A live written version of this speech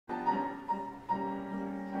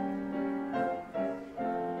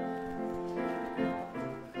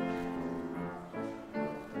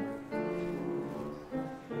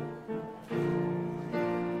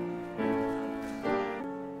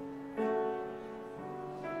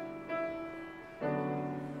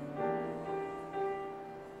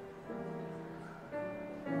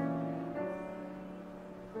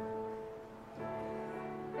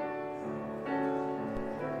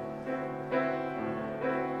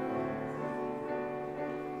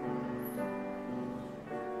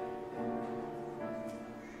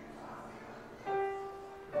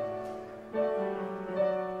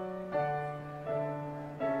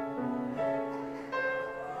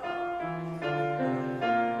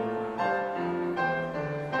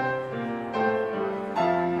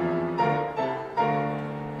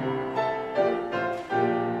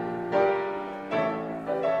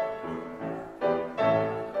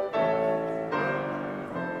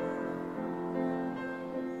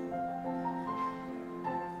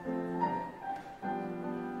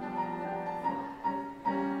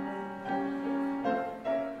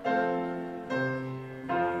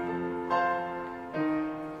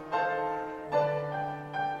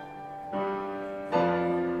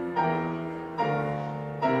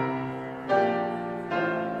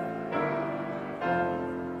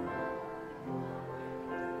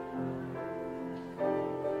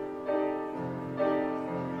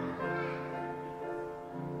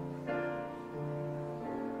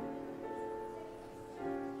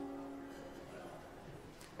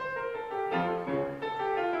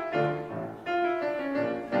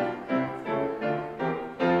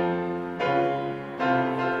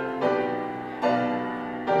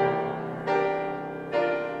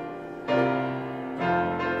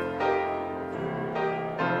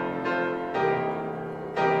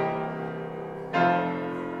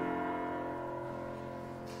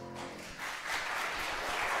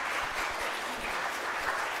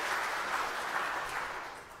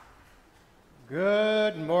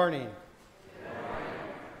Good morning.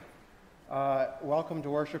 Welcome to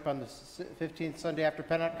worship on the 15th Sunday after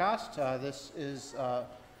Pentecost. This is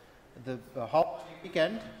the holiday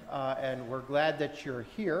weekend, and we're glad that you're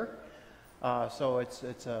here. So it's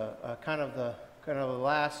a kind of the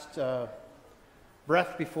last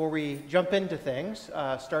breath before we jump into things.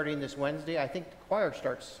 Starting this Wednesday, I think the choir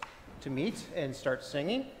starts to meet and start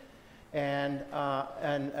singing. And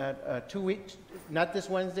 2 weeks, not this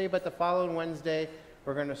Wednesday, but the following Wednesday,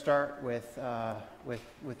 we're going to start with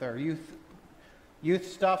our youth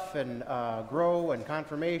stuff and grow and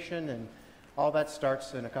confirmation, and all that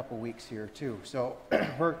starts in a couple weeks here too. So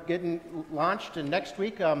we're getting launched, and next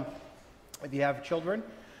week, if you have children,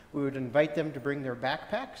 we would invite them to bring their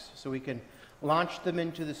backpacks so we can launch them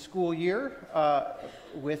into the school year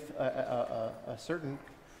with a certain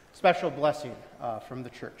special blessing from the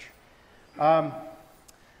church.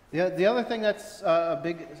 The other thing that's a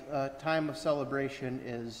big time of celebration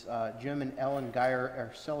is Jim and Ellen Geyer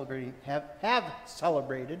are celebrating, have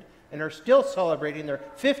celebrated, and are still celebrating their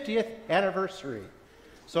 50th anniversary.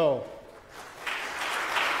 So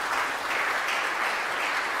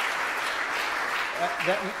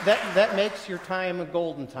that makes your time a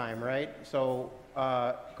golden time, right? So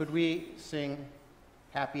could we sing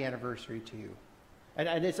happy anniversary to you?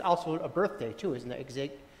 And it's also a birthday too, isn't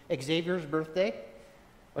it? Xavier's birthday?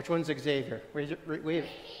 Which one's Xavier?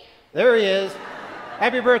 There he is.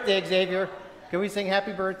 Happy birthday, Xavier. Can we sing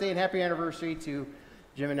happy birthday and happy anniversary to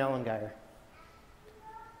Jim and Ellen Geyer?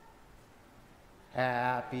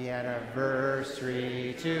 Happy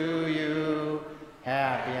anniversary to you.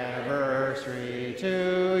 Happy anniversary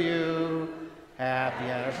to you. Happy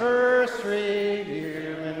anniversary, dear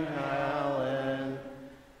Jim and Ellen.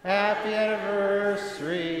 Happy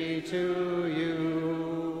anniversary to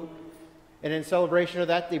you. And in celebration of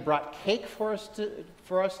that, they brought cake for us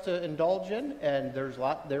to indulge in, and there's a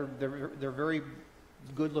lot. They're very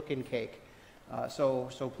good-looking cake. So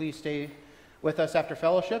please stay with us after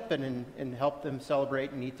fellowship and help them celebrate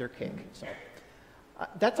and eat their cake. So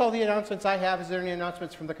that's all the announcements I have. Is there any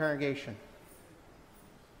announcements from the congregation?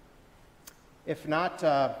 If not,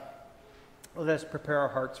 let us prepare our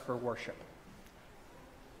hearts for worship.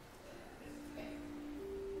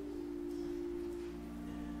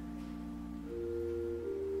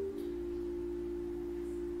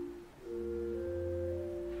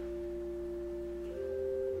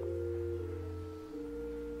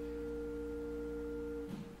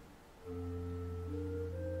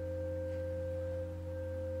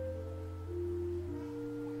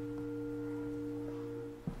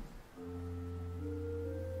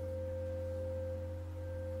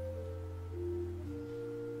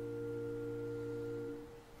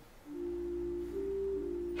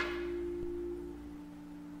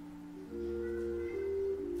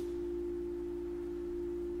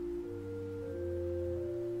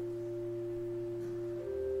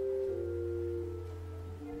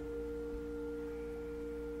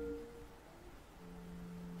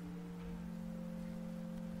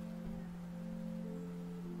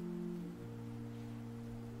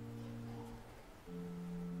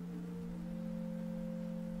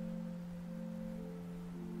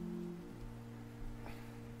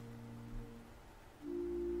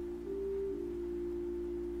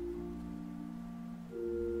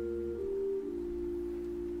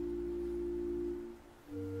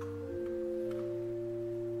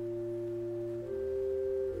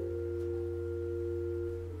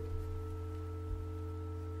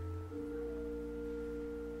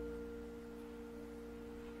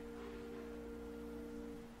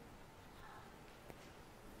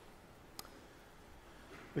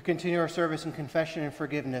 We continue our service in confession and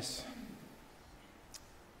forgiveness.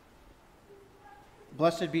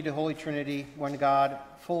 Blessed be the Holy Trinity, one God,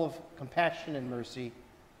 full of compassion and mercy,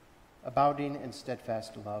 abounding in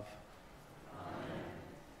steadfast love. Amen.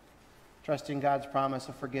 Trusting God's promise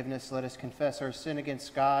of forgiveness, let us confess our sin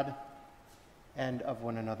against God and of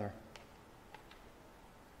one another.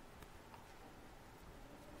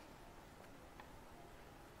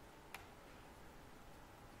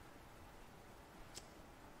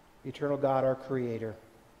 Eternal God, our Creator,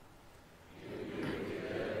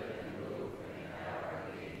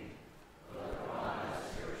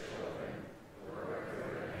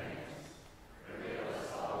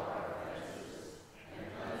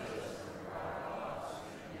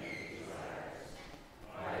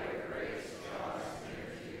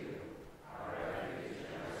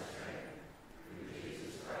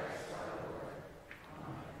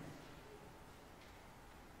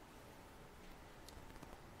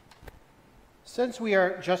 since we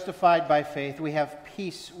are justified by faith, we have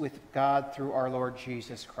peace with God through our Lord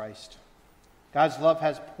Jesus Christ. God's love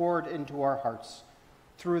has poured into our hearts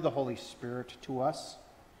through the Holy Spirit to us.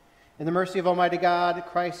 In the mercy of Almighty God,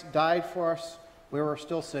 Christ died for us. We were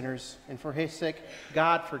still sinners, and for his sake,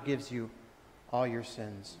 God forgives you all your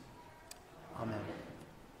sins. Amen.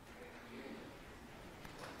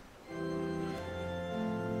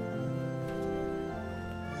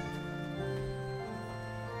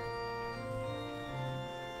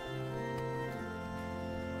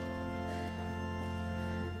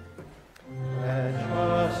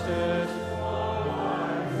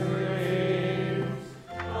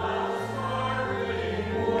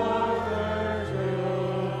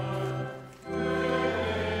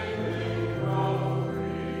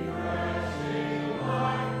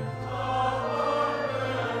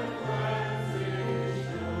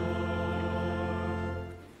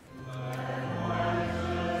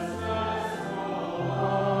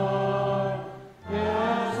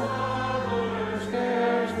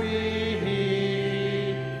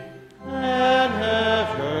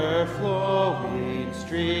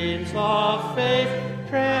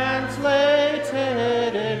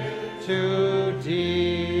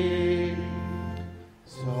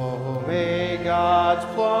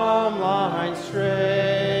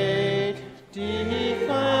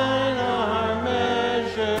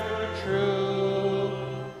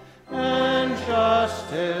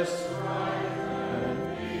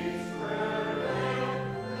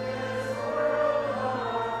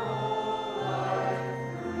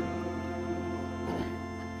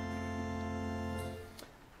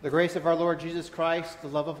 The grace of our Lord Jesus Christ, the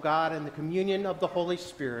love of God, and the communion of the Holy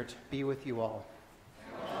Spirit be with you all.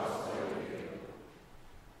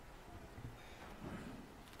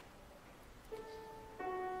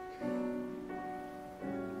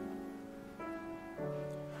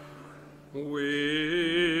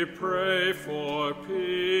 We pray for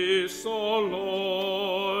peace, O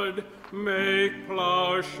Lord. Make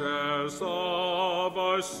plowshares of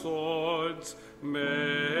our swords.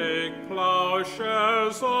 Make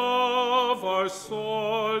plowshares of our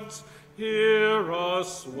swords. Hear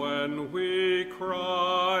us when we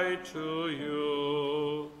cry to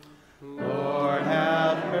you. Lord,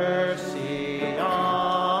 have mercy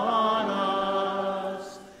on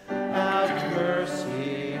us. Have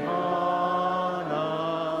mercy on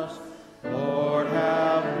us. Lord,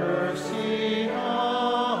 have mercy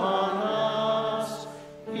on us.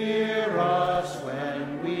 Hear us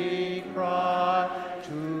when we cry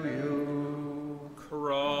to you.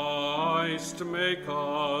 Christ, make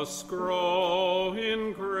us grow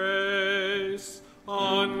in grace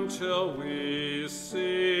until we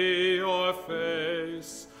see your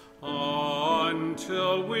face,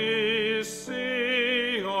 until we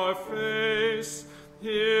see your face.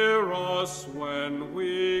 Hear us when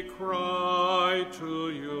we cry to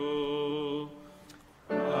you.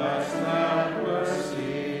 Christ, have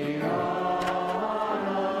mercy on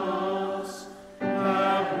us.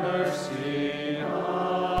 Have mercy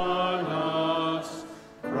on us.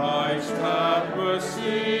 Christ, have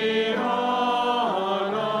mercy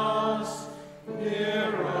on us.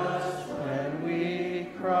 Hear us when we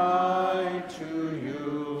cry to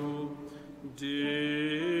you.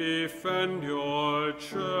 Defend your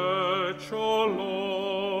church, O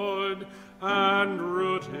Lord, and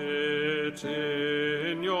root it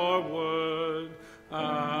in your word,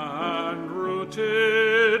 and root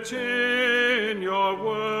it in your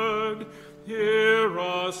word. Hear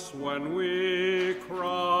us when we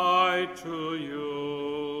cry to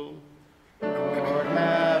you. Lord,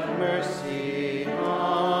 have mercy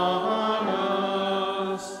on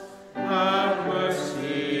us. Have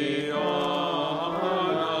mercy on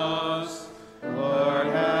us. Lord,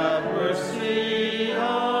 have mercy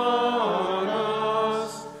on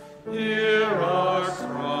us. Hear our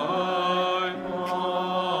cry.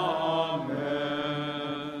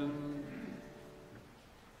 Amen.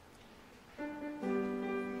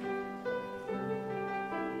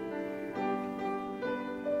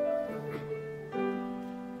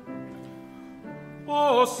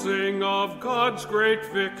 Oh, sing of God's great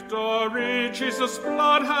victory. Jesus'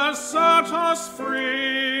 blood has set us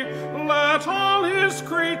free. Let all his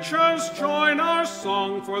creatures join our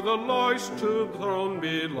song, for the Lord's to the throne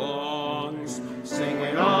belongs.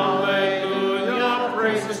 Singing hallelujah,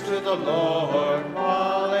 praises to the Lord.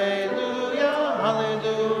 Hallelujah,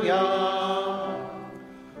 hallelujah.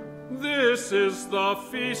 This is the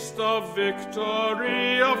feast of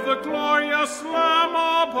victory of the glorious Lamb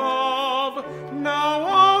above. Now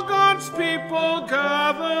all God's people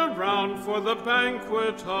gather round for the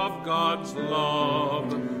banquet of God's love.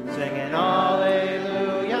 Singing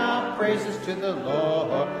hallelujah, praises to the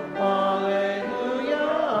Lord. Hallelujah,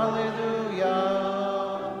 hallelujah.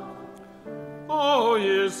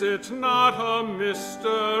 it not a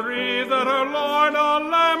mystery that our Lord a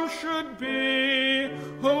Lamb should be,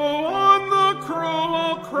 who on the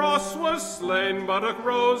cruel cross was slain, but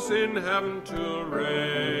arose in heaven to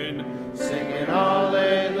reign? Singing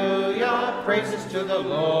Alleluia, praises to the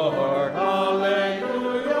Lord.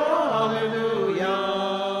 Alleluia, Alleluia.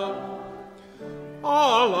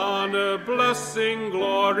 All honor, blessing,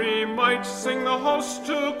 glory, might sing the host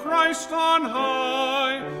to Christ on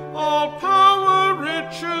high. All power,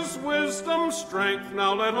 riches, wisdom, strength,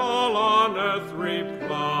 now let all on earth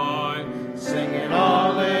reply. Singing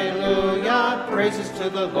Alleluia, praises to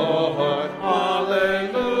the Lord.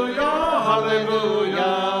 Alleluia, Alleluia.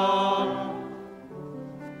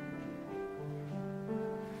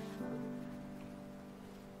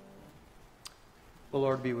 The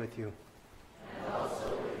Lord be with you. And also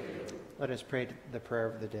with you. Let us pray the prayer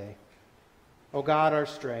of the day. O God, our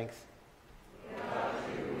strength, without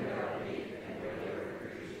you we are weak and weary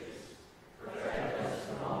creatures. Protect us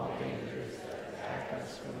from all dangers that attack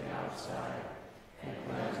us from the outside, and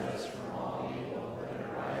cleanse us from all evil that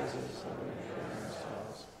arises within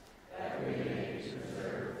ourselves, that we may be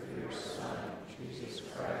preserved through your Son, Jesus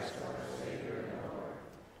Christ, our Savior and Lord.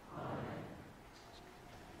 Amen.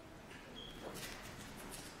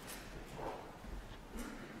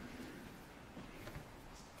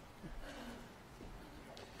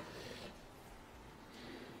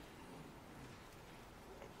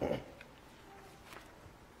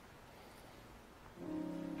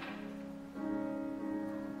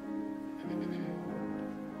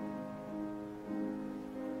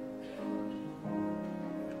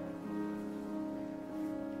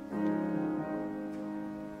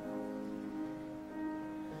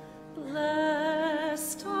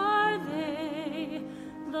 Blessed are they,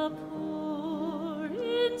 the poor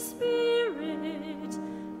in spirit,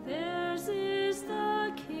 theirs is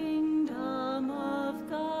the kingdom of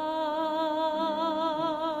God.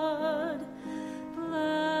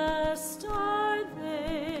 Blessed are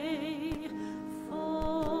they,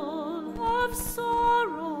 full of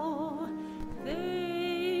sorrow,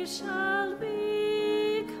 they shall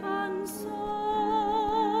be consoled.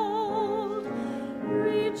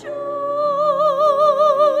 Rejoice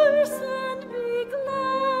and be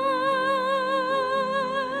glad.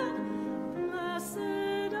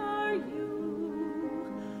 Blessed are you,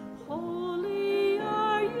 holy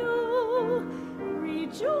are you.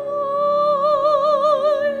 Rejoice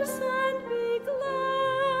and be glad.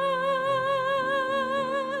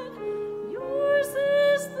 Yours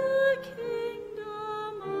is the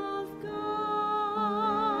kingdom of God.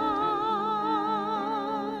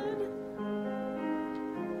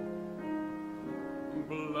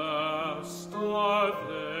 Blessed are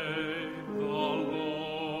they, the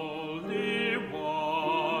lowly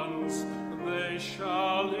ones, they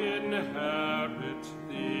shall inherit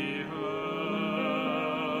the earth.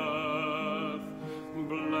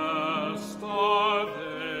 Blessed are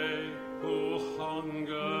they who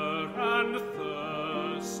hunger and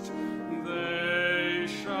thirst, they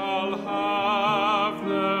shall have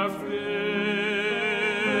their fill.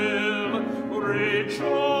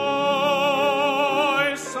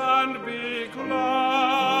 Rejoice and be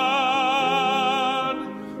glad.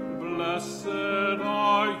 Blessed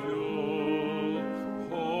are you,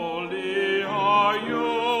 holy are you.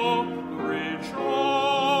 Rejoice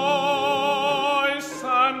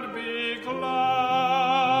and be glad.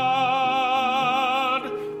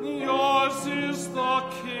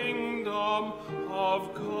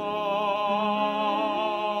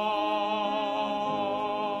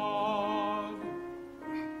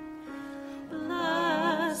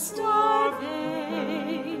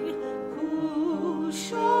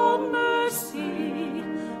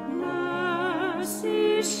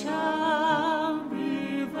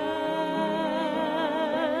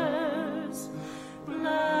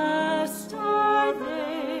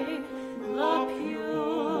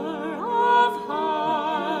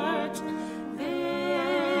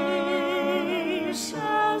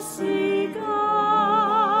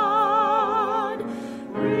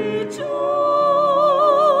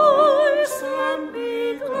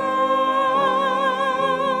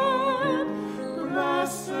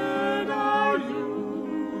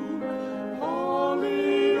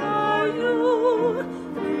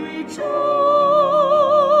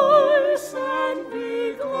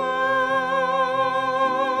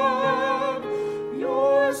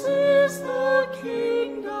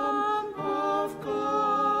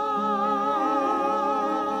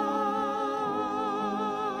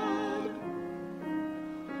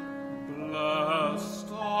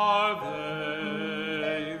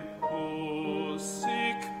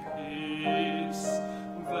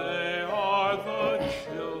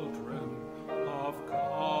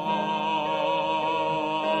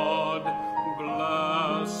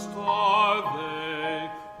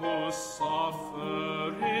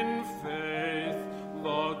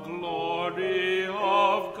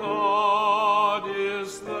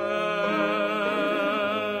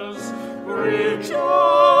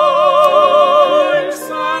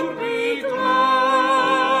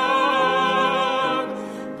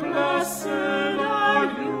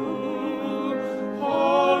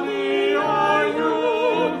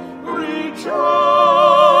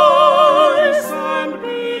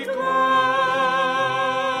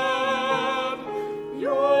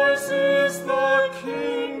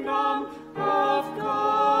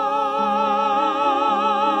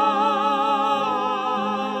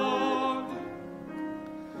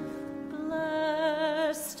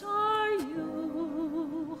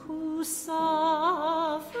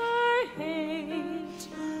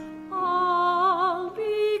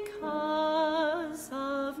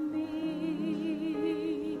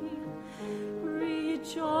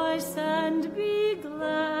 Rejoice and be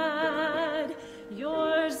glad.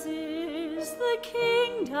 Yours is the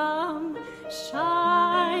kingdom.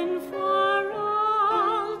 Shine for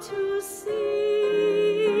all to see.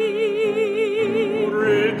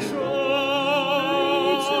 Rejoice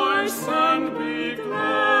and be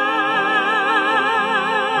glad.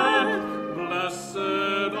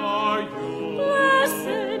 Blessed are you.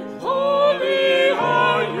 Blessed, holy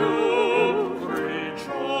are you.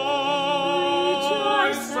 Rejoice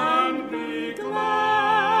and be glad.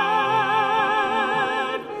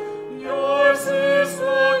 Yours is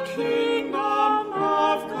the kingdom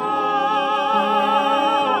of God.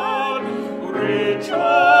 Rejoice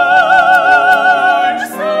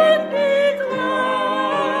and be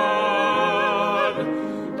glad.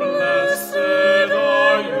 Blessed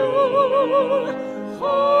are you.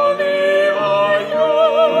 Holy are you.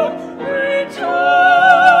 Rejoice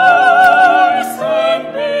and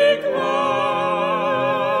be glad.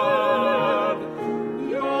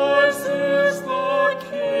 Yours is the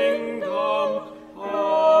kingdom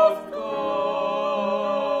of God.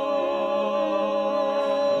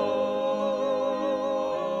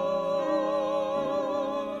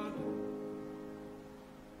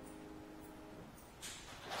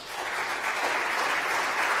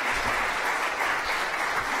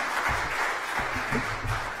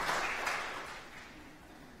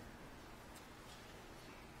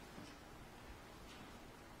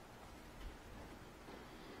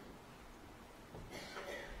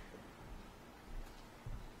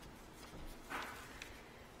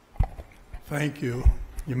 Thank you.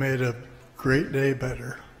 You made a great day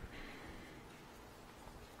better.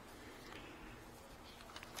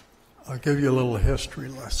 I'll give you a little history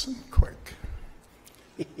lesson quick.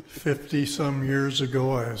 50-some years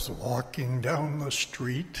ago, I was walking down the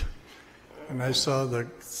street and I saw the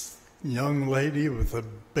young lady with the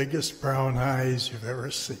biggest brown eyes you've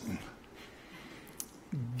ever seen.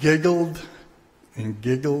 Giggled and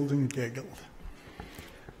giggled and giggled.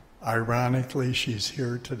 Ironically, she's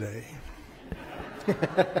here today.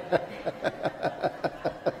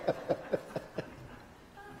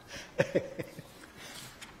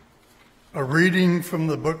 A reading from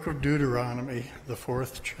the book of Deuteronomy, the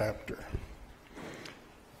 4th chapter.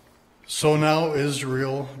 So now,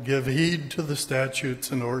 Israel, give heed to the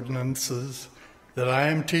statutes and ordinances that I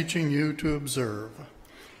am teaching you to observe,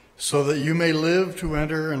 so that you may live to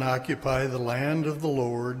enter and occupy the land of the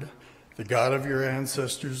Lord, the God of your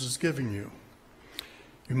ancestors, is giving you.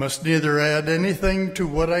 You must neither add anything to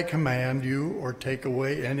what I command you or take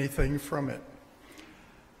away anything from it,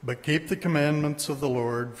 but keep the commandments of the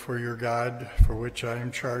Lord for your God, for which I am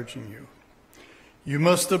charging you. You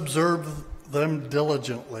must observe them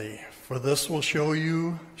diligently, for this will show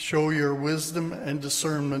your wisdom and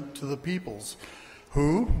discernment to the peoples,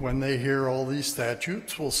 who, when they hear all these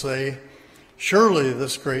statutes, will say, surely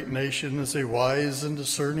this great nation is a wise and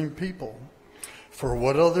discerning people. For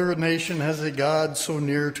what other nation has a God so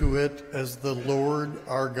near to it as the Lord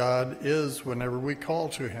our God is whenever we call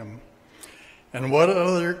to him? And what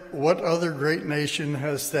other great nation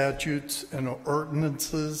has statutes and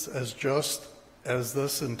ordinances as just as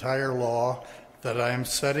this entire law that I am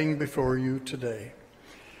setting before you today?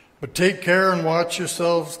 But take care and watch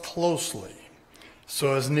yourselves closely,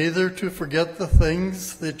 so as neither to forget the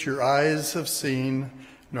things that your eyes have seen,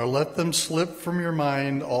 nor let them slip from your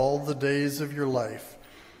mind all the days of your life.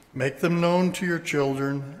 Make them known to your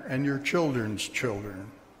children and your children's children.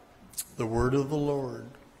 The word of the Lord.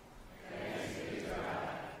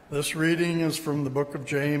 This reading is from the book of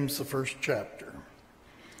James, the 1st chapter.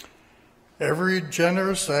 Every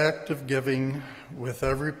generous act of giving with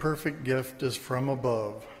every perfect gift is from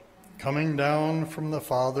above, coming down from the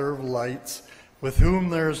Father of lights, with whom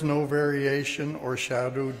there is no variation or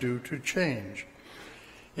shadow due to change.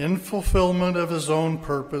 In fulfillment of his own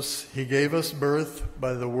purpose, he gave us birth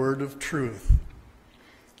by the word of truth,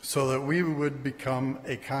 so that we would become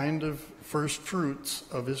a kind of first fruits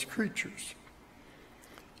of his creatures.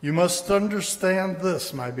 You must understand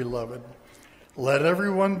this, my beloved. Let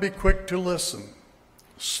everyone be quick to listen,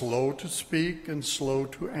 slow to speak, and slow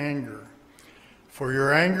to anger. For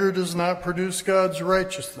your anger does not produce God's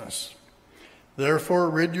righteousness. Therefore,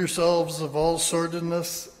 rid yourselves of all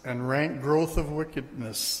sordidness and rank growth of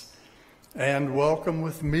wickedness, and welcome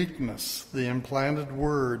with meekness the implanted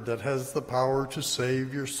word that has the power to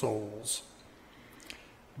save your souls.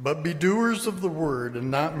 But be doers of the word and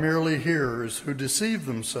not merely hearers who deceive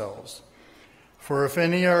themselves. For if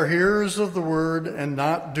any are hearers of the word and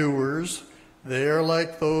not doers, they are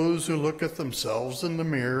like those who look at themselves in the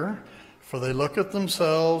mirror. For they look at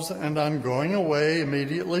themselves and on going away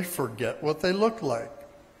immediately forget what they look like.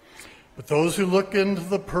 But those who look into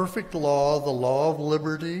the perfect law, the law of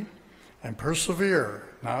liberty, and persevere,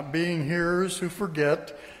 not being hearers who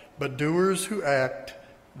forget, but doers who act,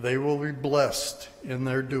 they will be blessed in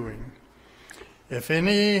their doing. If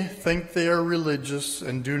any think they are religious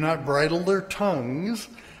and do not bridle their tongues,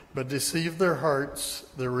 but deceive their hearts,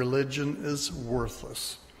 their religion is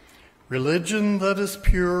worthless. Religion that is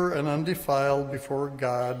pure and undefiled before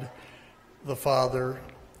God the Father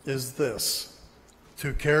is this: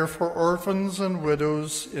 to care for orphans and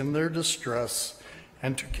widows in their distress,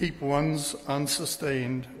 and to keep ones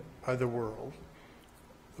unsustained by the world.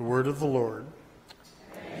 The word of the Lord.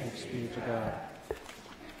 Thanks be to God.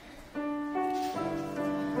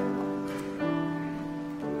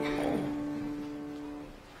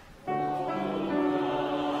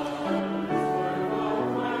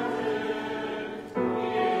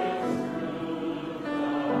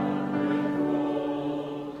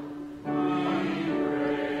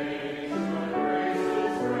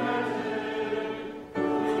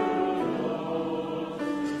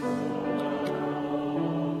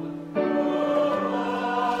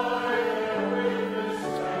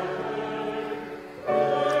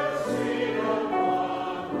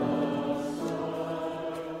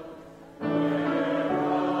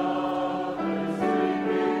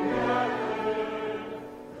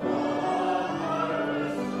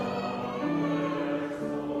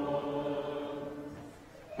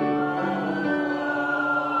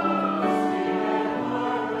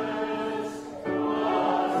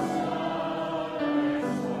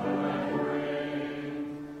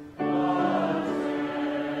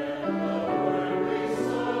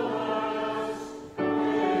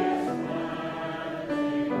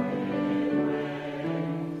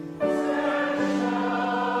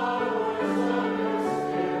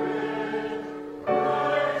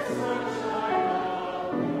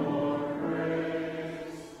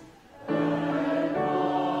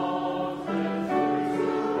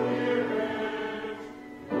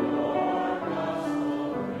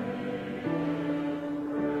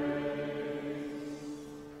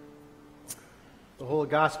 The Holy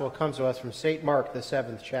Gospel comes to us from St. Mark, the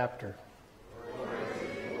 7th chapter.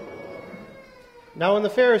 Now when the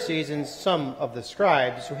Pharisees and some of the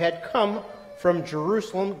scribes who had come from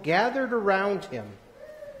Jerusalem gathered around him,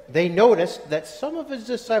 they noticed that some of his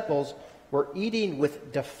disciples were eating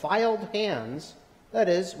with defiled hands, that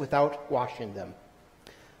is, without washing them.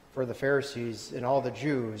 For the Pharisees and all the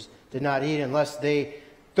Jews did not eat unless they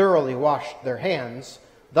thoroughly washed their hands,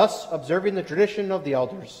 thus observing the tradition of the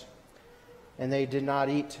elders. And they did not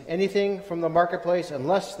eat anything from the marketplace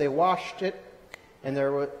unless they washed it. And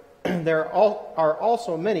there are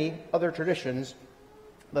also many other traditions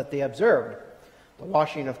that they observed, the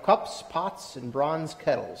washing of cups, pots, and bronze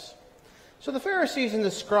kettles. So the Pharisees and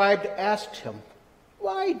the scribes asked him,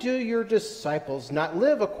 "Why do your disciples not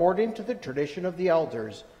live according to the tradition of the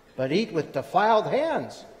elders, but eat with defiled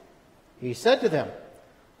hands?" He said to them,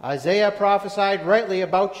 "Isaiah prophesied rightly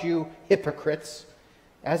about you hypocrites,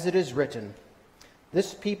 as it is written,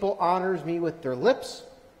 'This people honors me with their lips,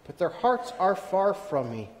 but their hearts are far from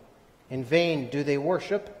me. In vain do they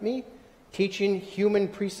worship me, teaching human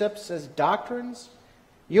precepts as doctrines.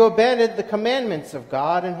 You abandoned the commandments of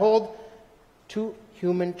God and hold to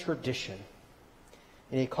human tradition.'"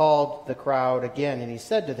 And he called the crowd again, and he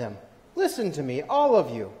said to them, "Listen to me, all of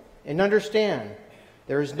you, and understand.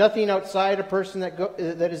 There is nothing outside a person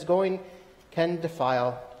that is going can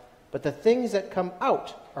defile, but the things that come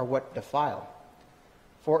out are what defile.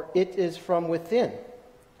 For it is from within,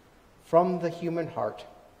 from the human heart,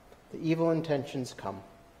 the evil intentions come: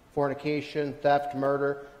 fornication, theft,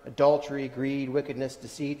 murder, adultery, greed, wickedness,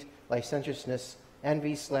 deceit, licentiousness,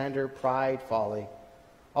 envy, slander, pride, folly.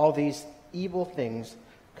 All these evil things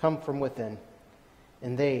come from within,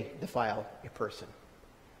 and they defile a person."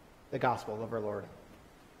 The Gospel of our Lord.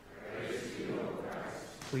 Praise to you, O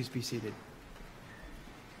Christ. Please be seated.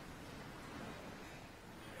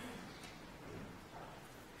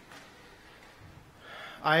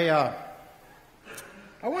 I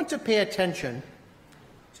want to pay attention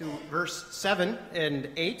to verse 7 and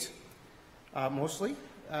 8, mostly.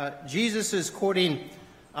 Jesus is quoting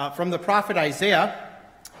from the prophet Isaiah,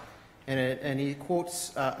 and he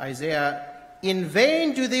quotes Isaiah, "In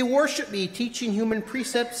vain do they worship me, teaching human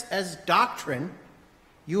precepts as doctrine.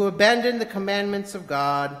 You abandon the commandments of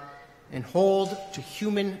God and hold to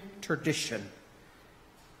human tradition."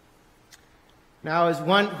 Now, as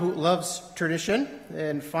one who loves tradition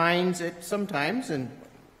and finds it sometimes, and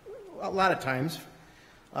a lot of times,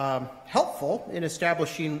 helpful in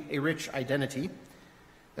establishing a rich identity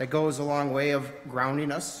that goes a long way of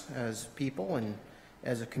grounding us as people and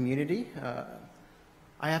as a community,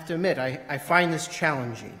 I have to admit, I find this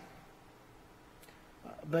challenging.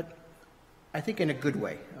 But I think in a good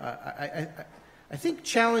way. I think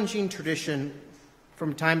challenging tradition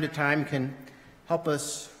from time to time can help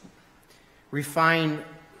us refine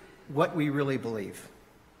what we really believe.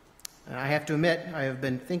 And I have to admit, I have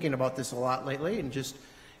been thinking about this a lot lately, and just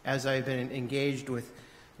as I've been engaged with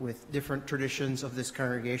different traditions of this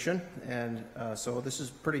congregation, and so this is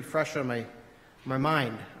pretty fresh on my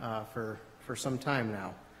mind for some time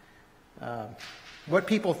now. What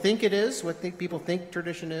people think it is, people think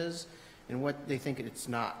tradition is, and what they think it's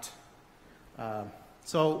not.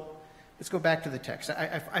 So let's go back to the text.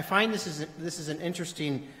 I find this is an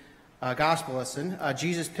interesting gospel lesson.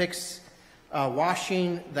 Jesus picks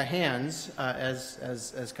washing the hands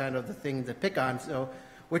as kind of the thing to pick on. So,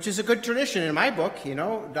 which is a good tradition in my book. You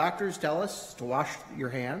know, doctors tell us to wash your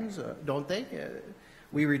hands, don't they?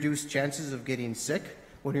 We reduce chances of getting sick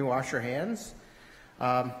when we wash our hands,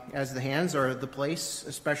 as the hands are the place,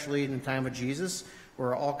 especially in the time of Jesus,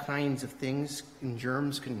 where all kinds of things and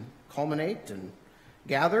germs can culminate and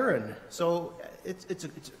gather, and so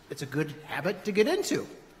it's a good habit to get into.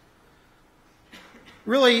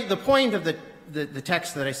 Really, the point of the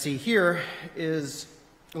text that I see here is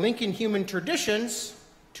linking human traditions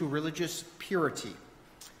to religious purity.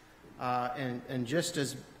 And just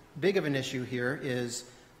as big of an issue here is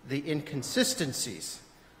the inconsistencies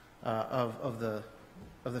of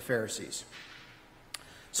the Pharisees.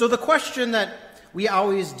 So the question that we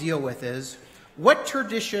always deal with is, what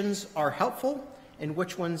traditions are helpful and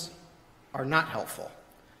which ones are not helpful?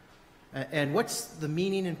 And what's the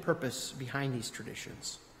meaning and purpose behind these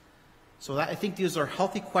traditions? So I think these are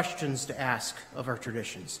healthy questions to ask of our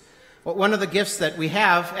traditions. Well, one of the gifts that we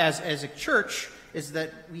have as a church is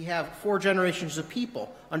that we have 4 generations of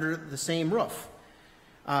people under the same roof.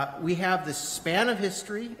 We have the span of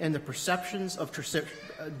history and the perceptions of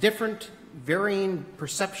different, varying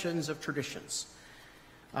perceptions of traditions.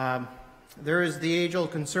 There is the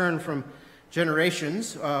age-old concern from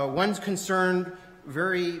generations. One's concerned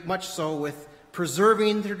very much so with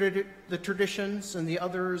preserving the traditions, and the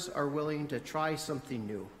others are willing to try something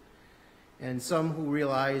new. And some who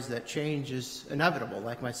realize that change is inevitable,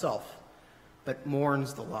 like myself, but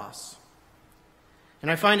mourns the loss. And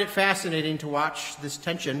I find it fascinating to watch this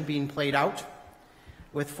tension being played out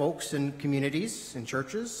with folks in communities and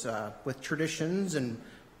churches, with traditions and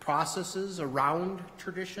processes around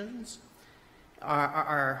traditions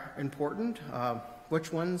are important.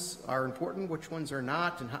 Which ones are important, which ones are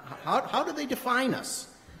not, and how do they define us?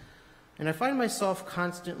 And I find myself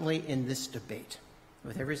constantly in this debate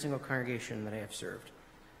with every single congregation that I have served.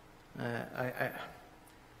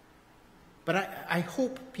 But I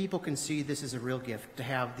hope people can see this as a real gift, to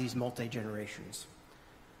have these multi-generations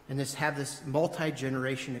and have this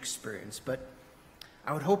multi-generation experience. But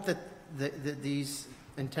I would hope that these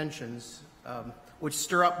intentions would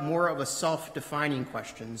stir up more of a self-defining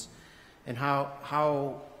questions, and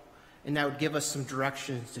and that would give us some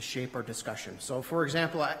directions to shape our discussion. So, for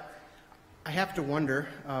example, I have to wonder,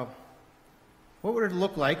 what would it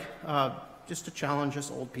look like, just to challenge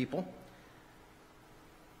us old people?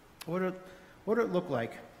 What would it look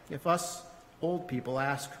like if us old people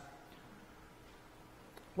ask,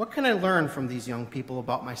 what can I learn from these young people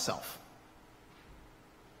about myself?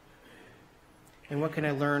 And what can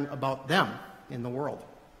I learn about them in the world?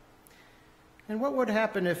 And what would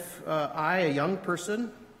happen if I, a young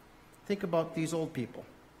person, think about these old people?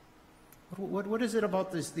 What is it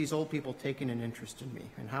about these old people taking an interest in me?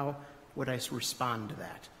 And how would I respond to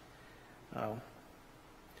that?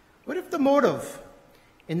 What if the motive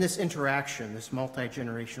in this interaction, this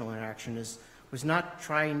multi-generational interaction, was not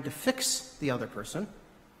trying to fix the other person,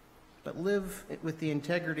 but live with the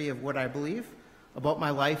integrity of what I believe about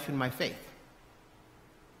my life and my faith?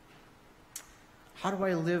 How do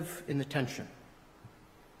I live in the tension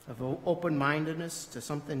of open-mindedness to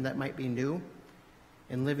something that might be new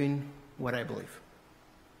and living what I believe?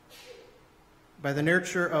 By the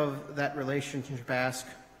nurture of that relationship, ask,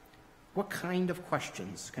 what kind of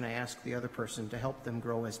questions can I ask the other person to help them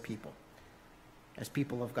grow as people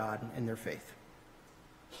of God and their faith?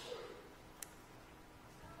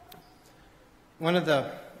 One of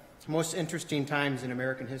the most interesting times in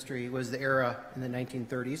American history was the era in the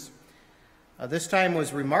 1930s. This time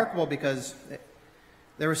was remarkable because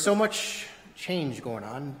there was so much change going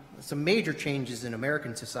on, some major changes in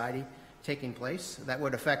American society taking place that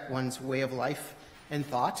would affect one's way of life and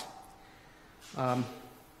thought.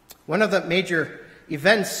 One of the major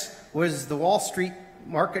events was the Wall Street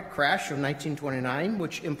market crash of 1929,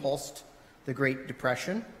 which impulsed the Great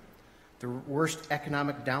Depression, the worst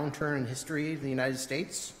economic downturn in history of the United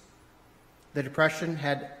States. The Depression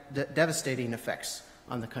had devastating effects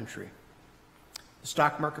on the country. The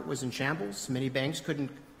stock market was in shambles. Many banks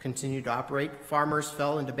couldn't continue to operate. Farmers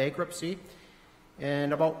fell into bankruptcy.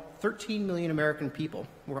 And about 13 million American people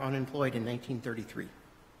were unemployed in 1933.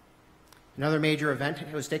 Another major event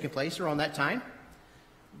was taking place around that time,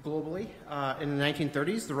 globally. In the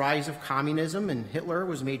 1930s, the rise of communism, and Hitler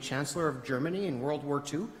was made Chancellor of Germany in World War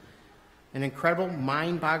II. An incredible,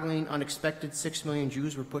 mind-boggling, unexpected 6 million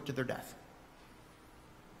Jews were put to their death.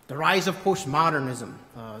 The rise of postmodernism,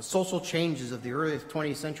 social changes of the early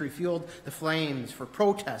 20th century fueled the flames for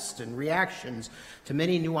protests and reactions to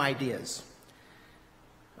many new ideas.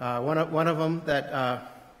 One of them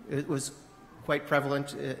that it was quite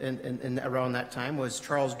prevalent in around that time was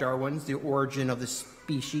Charles Darwin's The Origin of the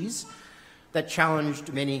Species, that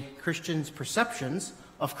challenged many Christians' perceptions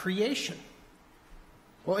of creation.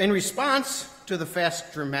 Well, in response to the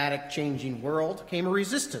fast, dramatic, changing world came a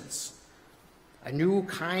resistance, a new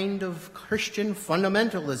kind of Christian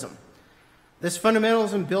fundamentalism. This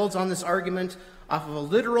fundamentalism builds on this argument off of a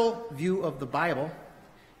literal view of the Bible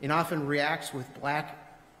and often reacts with black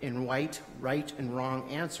and white, right and wrong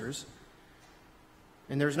answers.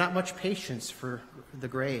 And there's not much patience for the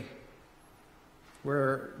gray,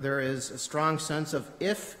 where there is a strong sense of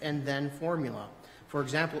if and then formula. For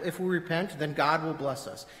example, if we repent, then God will bless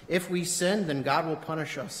us. If we sin, then God will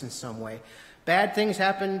punish us in some way. Bad things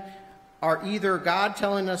happen are either God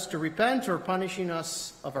telling us to repent or punishing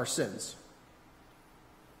us of our sins.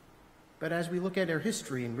 But as we look at our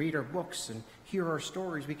history and read our books and hear our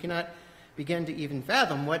stories, we cannot begin to even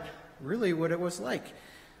fathom what it was like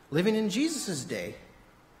living in Jesus' day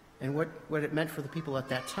and what it meant for the people at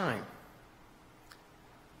that time.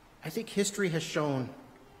 I think history has shown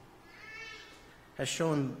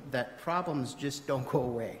that problems just don't go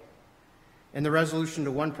away. And the resolution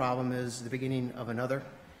to one problem is the beginning of another.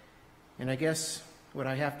 And I guess what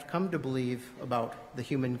I have to come to believe about the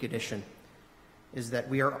human condition is that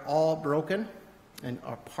we are all broken and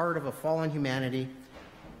are part of a fallen humanity,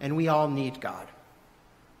 and we all need God.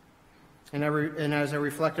 And as I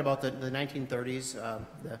reflect about the 1930s,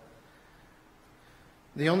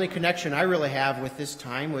 the only connection I really have with this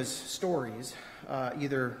time was stories,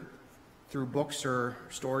 either through books or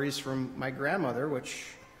stories from my grandmother,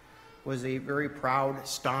 which was a very proud,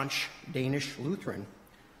 staunch Danish Lutheran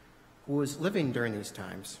who was living during these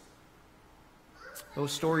times.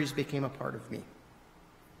 Those stories became a part of me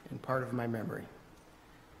and part of my memory.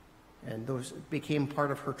 And those became part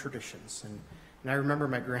of her traditions. And I remember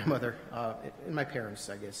my grandmother, and my parents,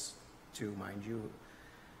 I guess, too, mind you,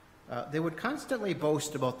 they would constantly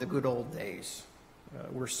boast about the good old days,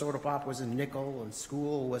 where soda pop was a nickel and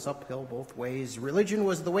school was uphill both ways. Religion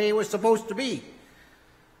was the way it was supposed to be.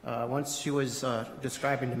 Once she was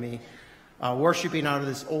describing to me worshiping out of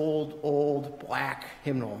this old black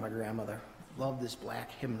hymnal. My grandmother loved this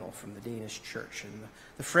black hymnal from the Danish church. And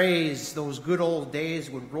the phrase, those good old days,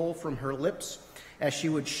 would roll from her lips as she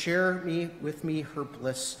would share with me her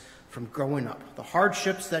bliss from growing up. The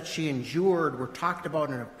hardships that she endured were talked about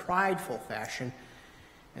in a prideful fashion,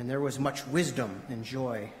 and there was much wisdom and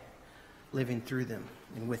joy living through them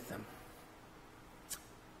and with them.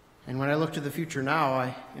 And when I look to the future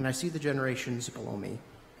now, I see the generations below me,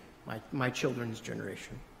 my children's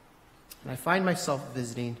generation, and I find myself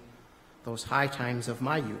visiting those high times of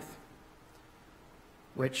my youth,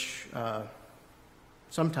 which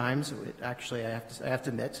sometimes, actually I have to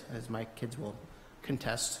admit, as my kids will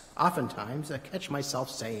contest, oftentimes I catch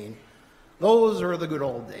myself saying, those are the good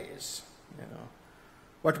old days. You know,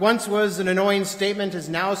 what once was an annoying statement is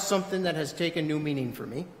now something that has taken new meaning for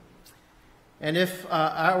me. And if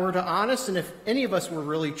I were to honest, and if any of us were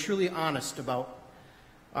really truly honest about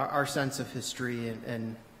our sense of history,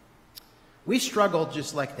 and we struggled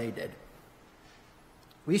just like they did.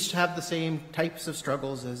 We have the same types of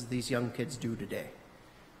struggles as these young kids do today.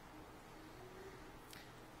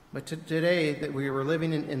 But today, that we were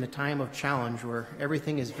living in the time of challenge where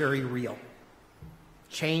everything is very real.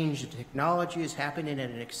 Change, technology is happening at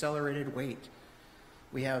an accelerated rate.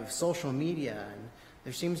 We have social media, and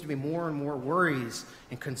there seems to be more and more worries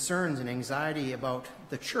and concerns and anxiety about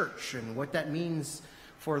the church and what that means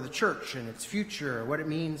for the church and its future, what it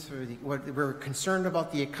means for what we're concerned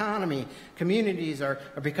about the economy. Communities are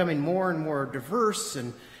becoming more and more diverse,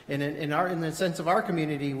 and in the sense of our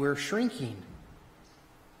community, we're shrinking.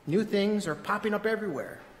 New things are popping up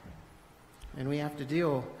everywhere, and we have to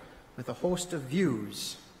deal with a host of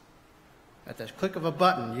views. At the click of a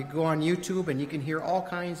button, you go on YouTube and you can hear all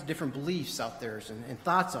kinds of different beliefs out there and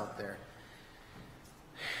thoughts out there.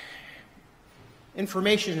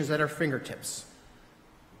 Information is at our fingertips.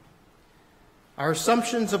 Our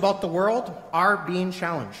assumptions about the world are being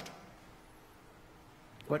challenged.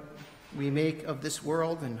 What we make of this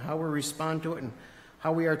world and how we respond to it and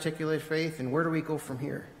how we articulate faith and where do we go from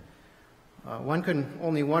here. One can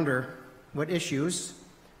only wonder what issues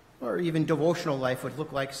or even devotional life would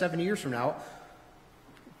look like 70 years from now.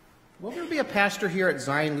 Will there be a pastor here at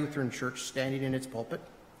Zion Lutheran Church standing in its pulpit,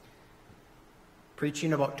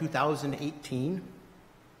 preaching about 2018?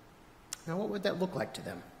 Now, what would that look like to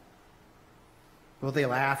them? Will they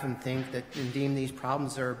laugh and think that and deem these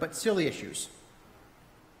problems are but silly issues?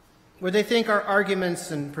 Would they think our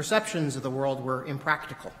arguments and perceptions of the world were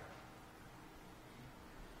impractical?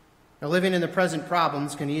 Now, living in the present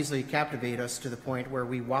problems can easily captivate us to the point where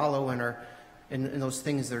we wallow in those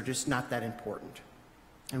things that are just not that important.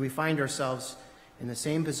 And we find ourselves in the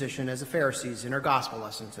same position as the Pharisees in our gospel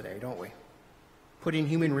lesson today, don't we? Putting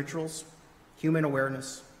human rituals, human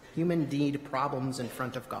awareness, human deed problems in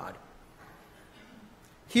front of God.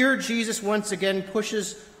 Here, Jesus once again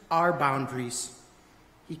pushes our boundaries.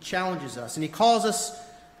 He challenges us, and he calls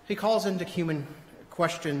into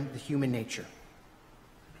question the human nature.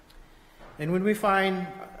 And when we find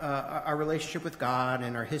our relationship with God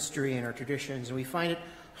and our history and our traditions, and we find it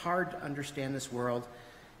hard to understand this world,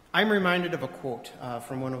 I'm reminded of a quote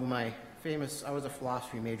from one of my famous, I was a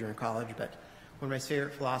philosophy major in college, but one of my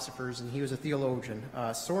favorite philosophers, and he was a theologian,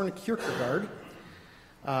 Søren Kierkegaard.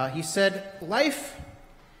 He said, "Life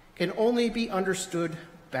can only be understood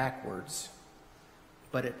backwards,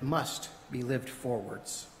 but it must be lived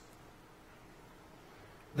forwards."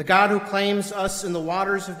 The God who claims us in the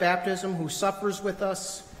waters of baptism, who suffers with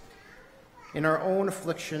us in our own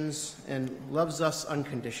afflictions and loves us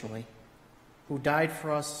unconditionally, who died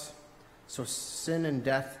for us so sin and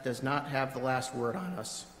death does not have the last word on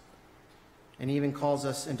us, and even calls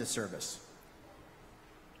us into service.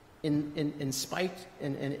 In spite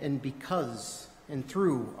and because and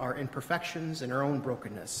through our imperfections and our own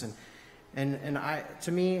brokenness.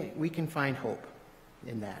 To me, we can find hope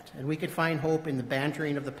in that. And we can find hope in the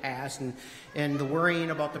bantering of the past and the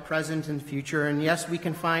worrying about the present and future. And yes, we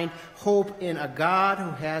can find hope in a God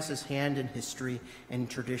who has his hand in history and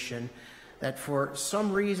tradition, that for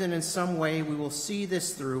some reason, in some way, we will see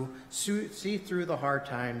through the hard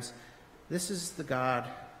times. This is the God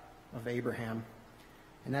of Abraham,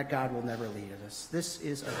 and that God will never leave us. This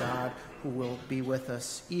is a God who will be with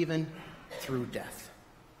us even through death.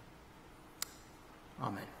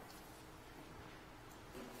 Amen.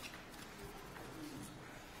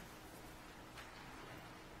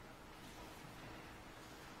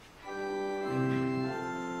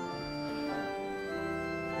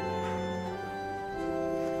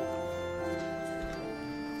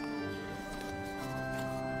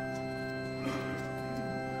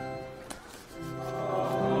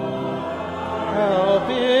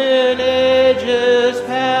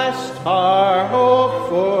 Our hope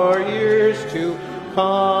for years to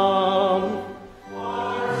come.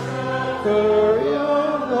 Hurry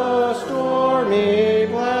of the stormy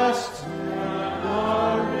blast.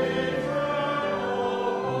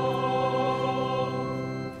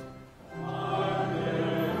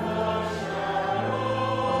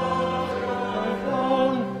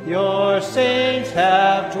 Your saints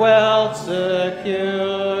have dwelt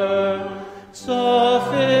secure.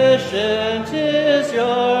 Sufficient is your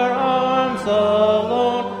arms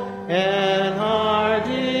alone, and our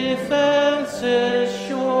defense is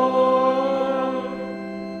sure.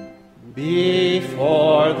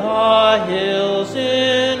 Before the hills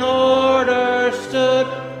in order stood,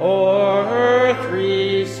 or earth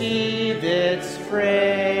received its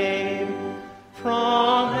frame.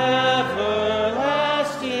 From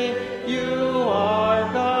everlasting you are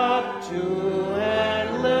God, to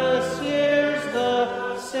endless years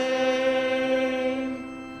the same.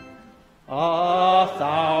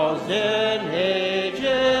 1,000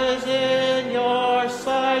 ages in your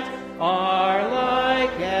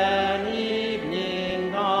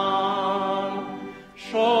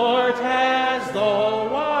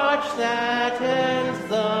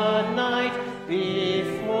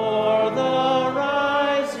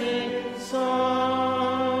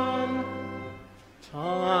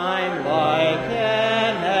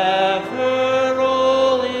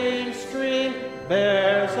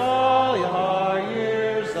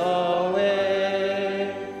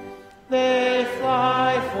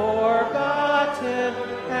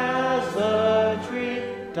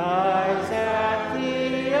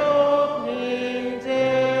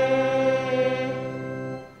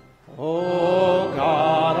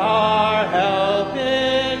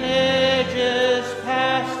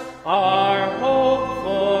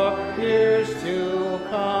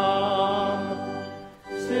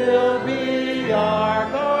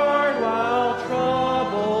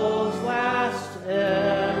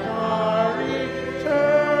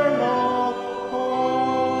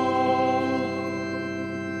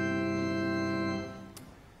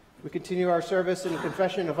continue our service in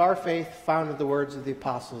confession of our faith found in the words of the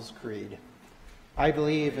Apostles' Creed. I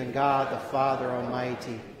believe in God the Father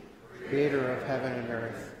Almighty, creator of heaven and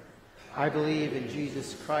earth. I believe in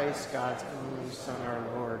Jesus Christ, God's only Son, our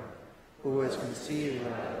Lord, who was conceived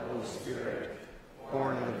of the Holy Spirit,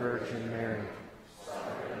 born of the Virgin Mary.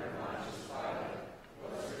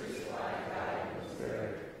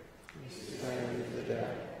 The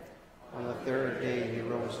dead. On the third day he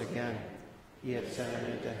rose again. He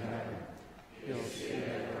ascended into heaven. He will sit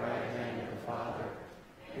at the right hand of the Father.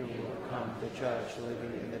 He will come to judge the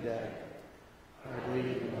living and the dead. I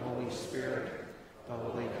believe in the Holy Spirit, the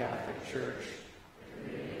Holy Catholic Church, the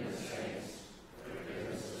communion of saints, the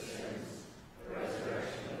forgiveness of sins, the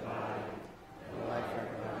resurrection of the body, and the life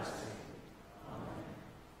everlasting. Amen.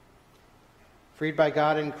 Freed by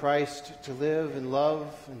God in Christ to live and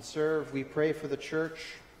love and serve, we pray for the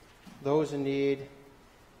church, those in need,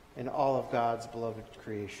 and all of God's beloved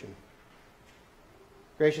creation.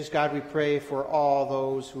 Gracious God, we pray for all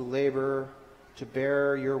those who labor to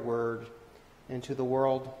bear your word into the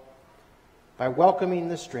world by welcoming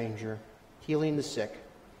the stranger, healing the sick,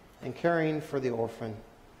 and caring for the orphan.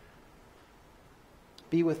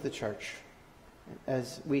 Be with the church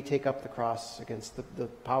as we take up the cross against the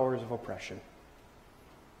powers of oppression.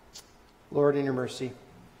 Lord, in your mercy.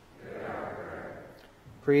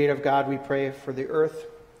 Creative God, we pray for the earth.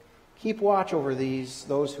 Keep watch over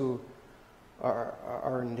those who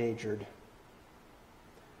are endangered.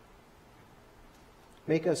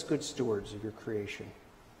 Make us good stewards of your creation.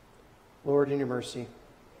 Lord, in your mercy.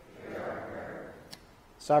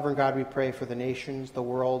 Sovereign God, we pray for the nations, the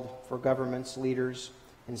world, for governments, leaders,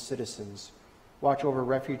 and citizens. Watch over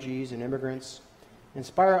refugees and immigrants.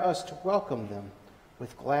 Inspire us to welcome them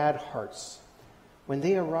with glad hearts when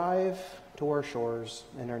they arrive to our shores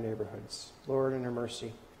and our neighborhoods. Lord, in your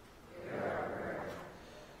mercy.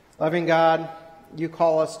 Loving God, you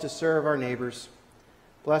call us to serve our neighbors.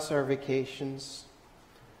 Bless our vocations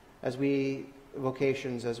as we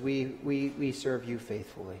serve you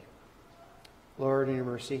faithfully. Lord, in your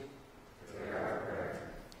mercy.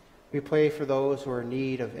 We pray for those who are in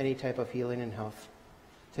need of any type of healing and health.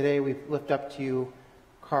 Today we lift up to you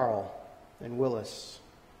Carl and Willis,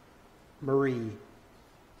 Marie,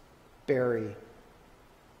 Barry,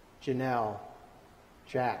 Janelle,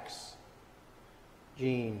 Jax,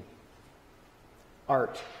 Jean,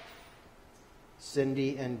 Art,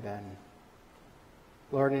 Cindy, and Ben.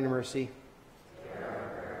 Lord, in your mercy.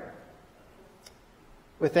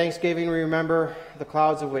 With thanksgiving, we remember the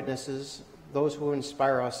clouds of witnesses, those who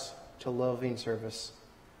inspire us to loving service.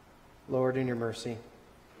 Lord, in your mercy.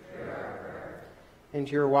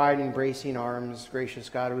 Into your wide embracing arms, gracious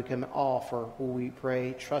God, we come all for who we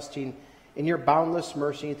pray, trusting in your boundless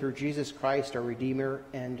mercy through Jesus Christ, our Redeemer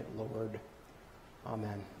and Lord.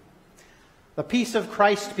 Amen. The peace of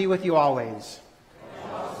Christ be with you always.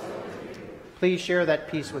 Please share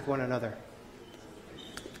that peace with one another.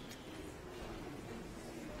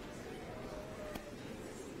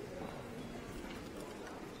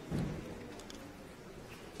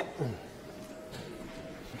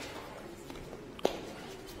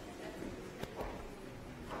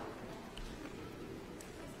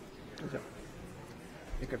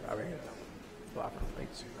 You could probably flop her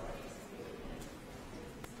plates.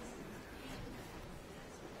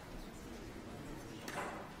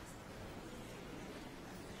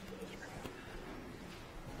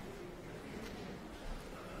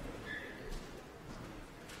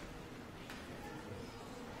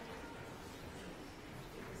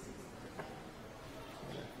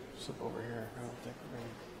 Slip over here. I don't think we're going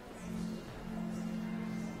to...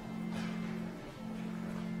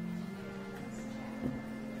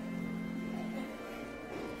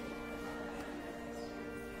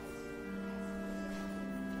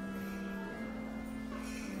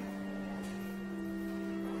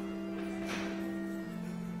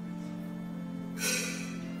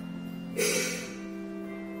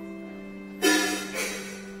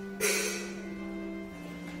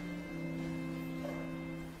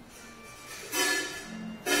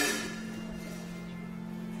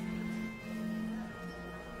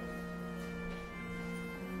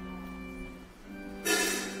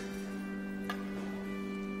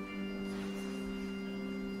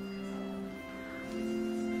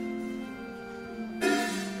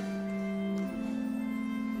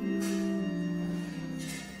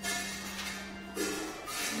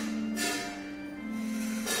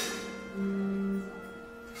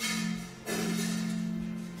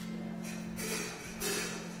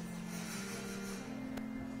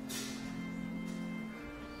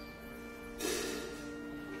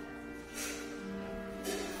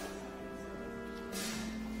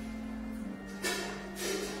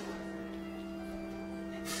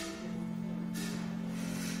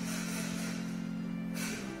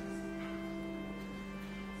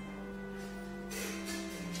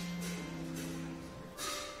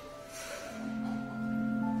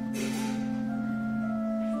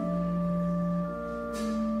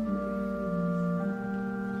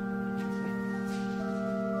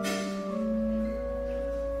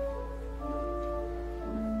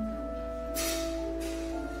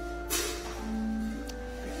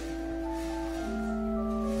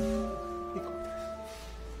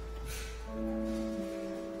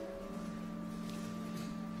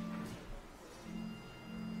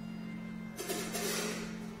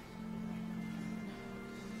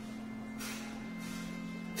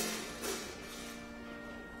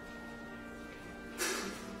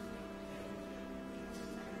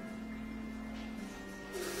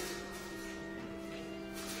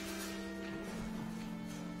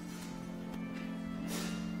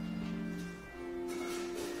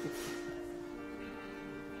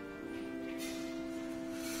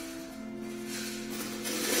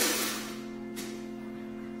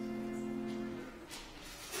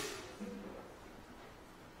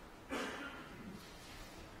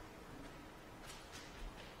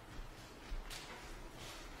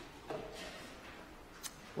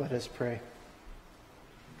 Let us pray.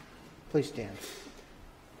 Please stand.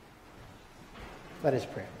 Let us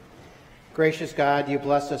pray. Gracious God, you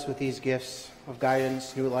bless us with these gifts of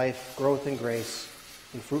guidance, new life, growth and grace,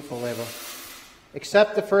 and fruitful labor.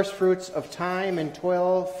 Accept the first fruits of time and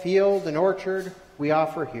toil, field and orchard we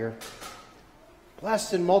offer here.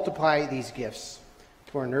 Bless and multiply these gifts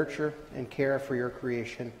to our nurture and care for your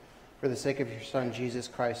creation, for the sake of your Son, Jesus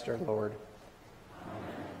Christ, our Lord.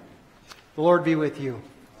 Amen. The Lord be with you.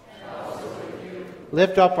 And also with you.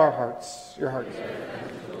 Lift up our hearts, your hearts.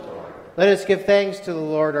 Let us give thanks to the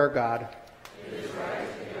Lord our God. It is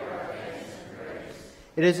right to give our thanks and praise.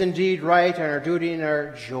 It is indeed right and our duty and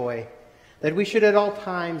our joy that we should at all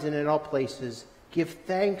times and in all places give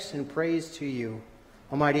thanks and praise to you,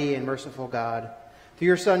 Almighty and merciful God, through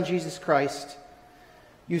your Son, Jesus Christ.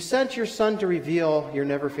 You sent your Son to reveal your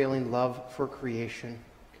never-failing love for creation.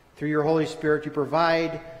 Through your Holy Spirit, you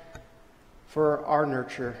provide for our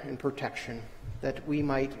nurture and protection, that we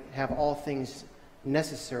might have all things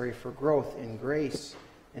necessary for growth in grace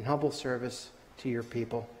and humble service to your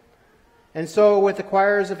people. And so, with the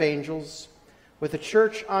choirs of angels, with the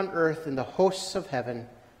church on earth and the hosts of heaven,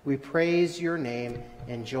 we praise your name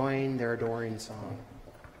and join their adoring song.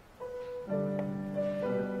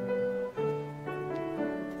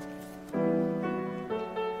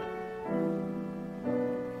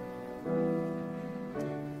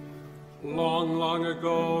 Long, long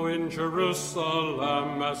ago in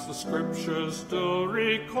Jerusalem, as the scriptures do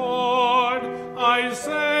record,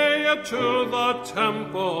 Isaiah to the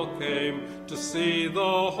temple came to see the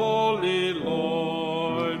Holy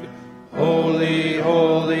Lord. Holy,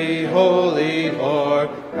 holy, holy Lord,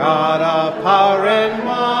 God of power and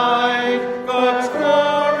might, God's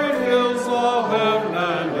glory fills all heaven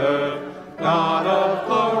and earth, God of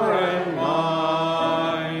power and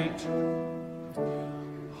might.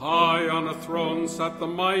 High on a throne sat the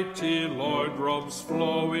mighty Lord, robes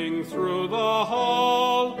flowing through the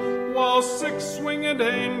hall, while 6 winged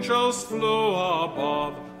angels flew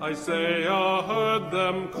above. Isaiah heard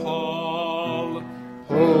them call.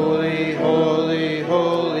 Holy, holy,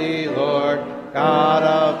 holy Lord, God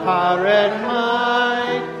of power and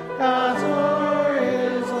might, God's glory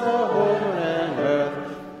is the whole heaven and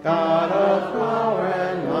earth, God of power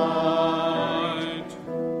and might.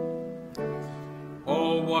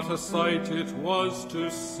 Oh, what a sight it was to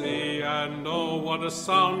see, and oh, what a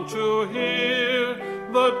sound to hear!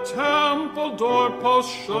 The temple doorpost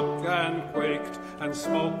shook and quaked, and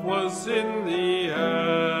smoke was in the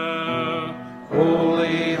air.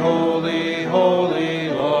 Holy, holy, holy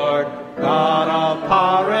Lord, God of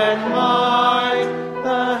power and might,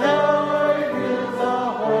 the heaven is the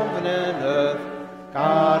whole heaven and earth,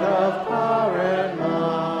 God of power and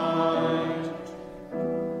might.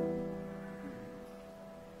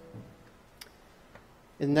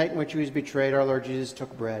 In the night in which he was betrayed, our Lord Jesus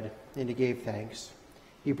took bread, and he gave thanks.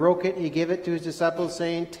 He broke it, and he gave it to his disciples,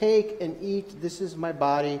 saying, "Take and eat, this is my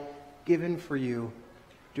body given for you.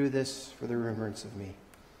 Do this for the remembrance of me."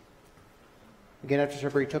 Again, after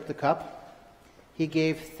supper, he took the cup. He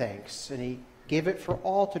gave thanks, and he gave it for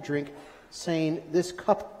all to drink, saying, "This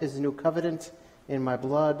cup is the new covenant in my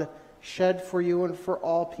blood, shed for you and for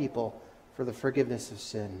all people for the forgiveness of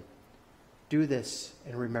sin. Do this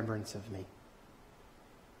in remembrance of me."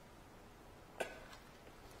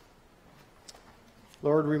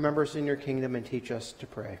 Lord, remember us in your kingdom and teach us to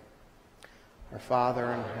pray. Our Father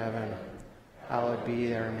in heaven, hallowed be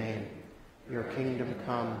thy name. Your kingdom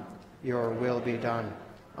come, your will be done,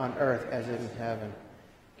 on earth as in heaven.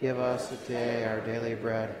 Give us today our daily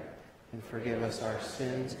bread, and forgive us our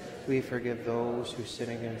sins. We forgive those who sin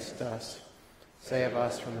against us. Save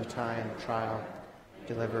us from the time of trial.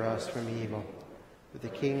 Deliver us from evil. For the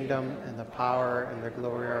kingdom and the power and the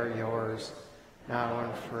glory are yours, now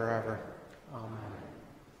and forever. Amen.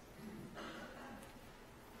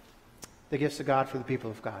 The gifts of God for the people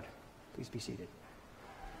of God. Please be seated.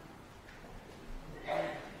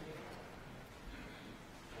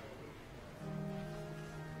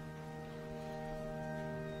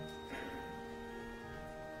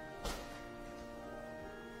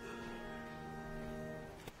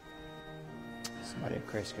 Somebody of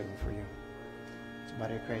Christ given for you.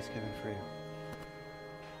 Somebody of Christ given for you.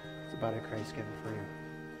 Somebody of Christ given for you.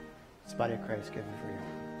 Somebody of Christ given for you.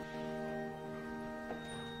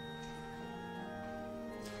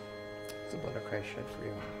 The blood of Christ shed for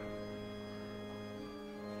you.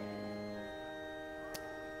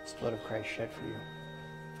 It's the blood of Christ shed for you.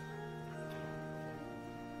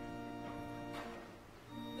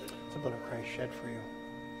 It's the blood of Christ shed for you.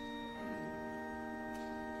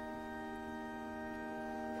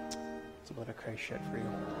 It's the blood of Christ shed for you.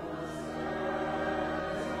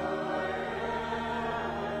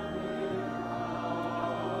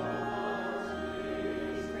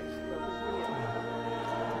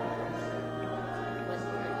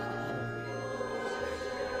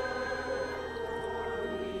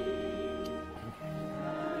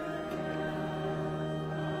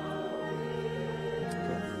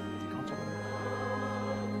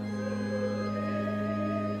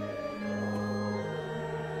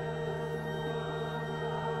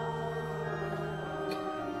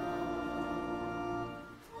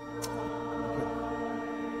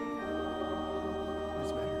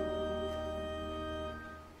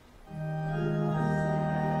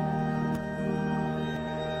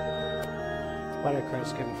 Body of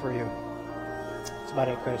Christ given for you. It's the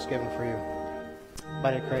body of Christ given for you.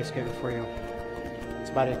 Body of Christ given for you. It's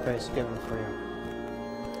the body of Christ given for you.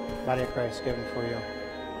 Body of Christ given for you.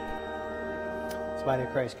 It's the body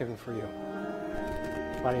of Christ given for you.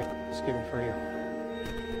 Body of Christ given for you.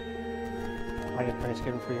 Body of Christ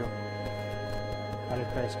given for you. Body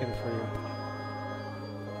of Christ given for you.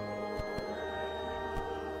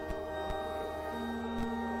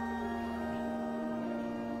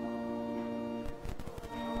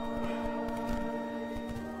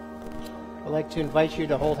 I'd like to invite you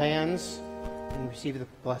to hold hands and receive the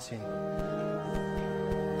blessing.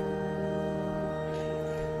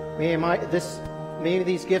 May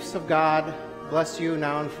these gifts of God bless you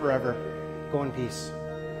now and forever. Go in peace.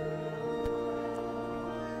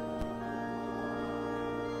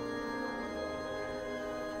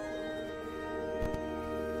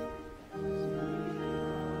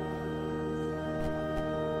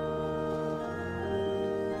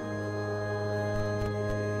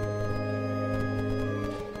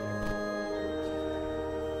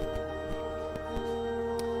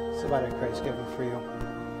 It's the body of Christ given for you.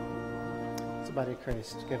 It's the body of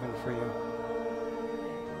Christ given for you.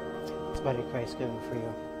 It's the body of Christ given for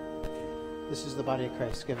you. This is the body of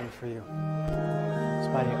Christ given for you. It's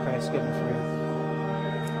the body of Christ given for you.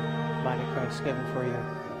 The body of Christ given for you.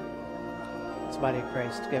 It's the body of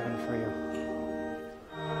Christ given for you.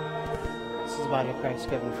 This is the body of Christ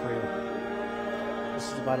given for you. This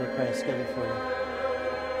is the body of Christ given for you.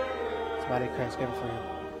 It's the body of Christ given for you.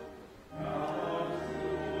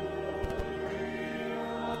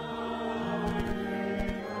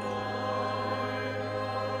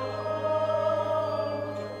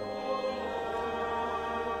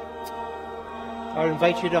 I would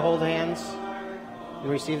invite you to hold hands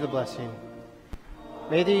and receive the blessing.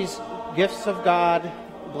 May these gifts of God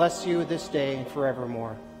bless you this day and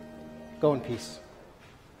forevermore. Go in peace.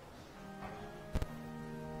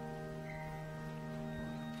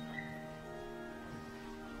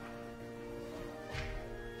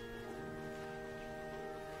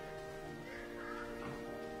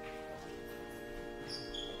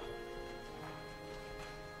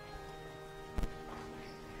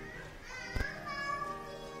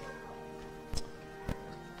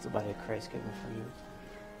 It's the body of Christ given for you.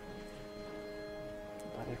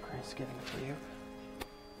 The body of Christ given for you.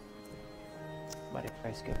 The body of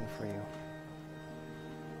Christ given for you.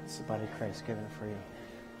 It's the body of Christ given for you.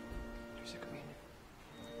 Here's the communion.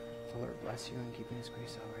 The Lord bless you and keep His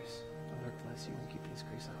grace always. The Lord bless you and keep His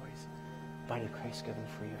grace always. The body of Christ given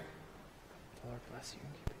for you. The Lord bless you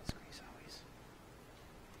and keep His grace always.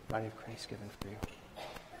 The body of Christ given for you.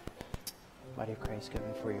 The body of Christ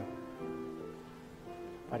given for you.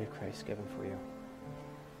 Body of Christ given for you.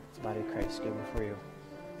 It's the body of Christ given for you.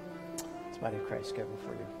 It's the body of Christ given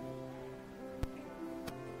for you.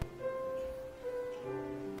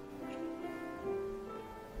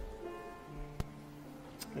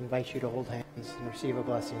 I invite you to hold hands and receive a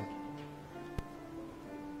blessing.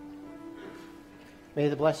 May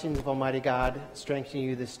the blessings of Almighty God strengthen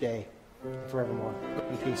you this day and forevermore. Go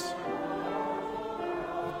in peace.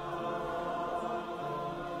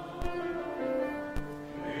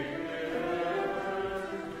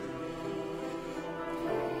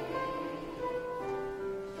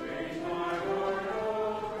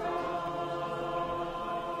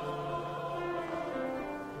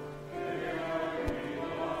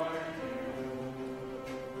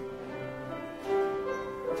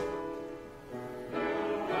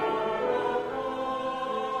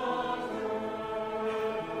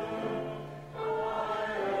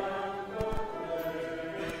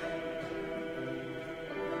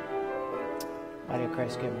 Body of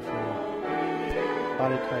Christ given for you.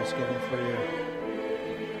 Body of Christ given for you.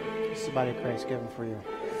 It's the body of Christ given for you.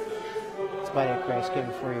 It's the body of Christ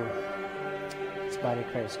given for you. It's the body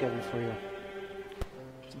of Christ given for you.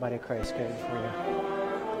 It's the body of Christ given for you.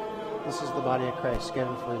 This is the body of Christ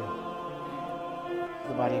given for you.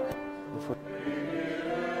 The body of Christ given for you.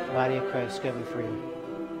 The body of Christ given for you.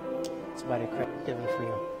 It's the body of Christ given for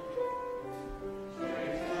you.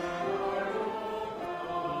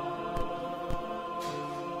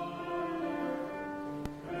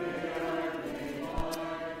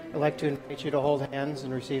 I'd like to invite you to hold hands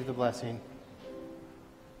and receive the blessing.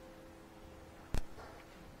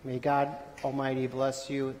 May God Almighty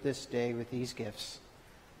bless you this day with these gifts,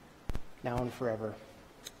 now and forever.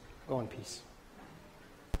 Go in peace.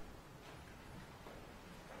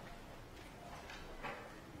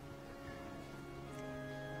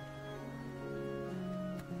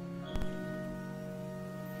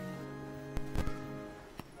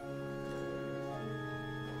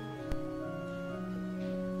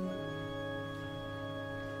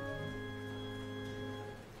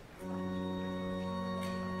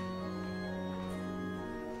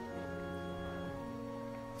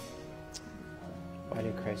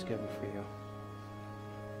 Body of Christ given for you.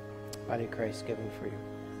 Body of Christ given for you.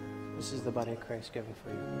 This is the body of Christ given for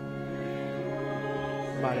you.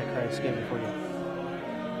 The body of Christ given for you.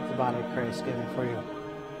 The body of Christ given for you.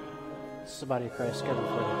 This is the body of Christ given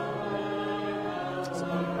for you. This is the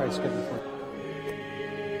body of Christ given for you.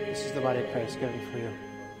 This is the body of Christ given for you.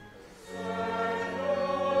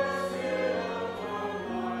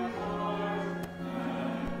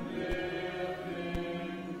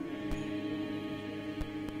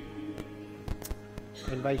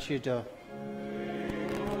 I invite you to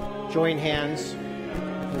join hands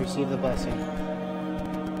and receive the blessing.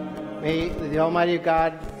 May the Almighty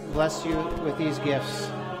God bless you with these gifts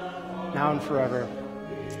now and forever.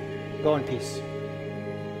 Go in peace.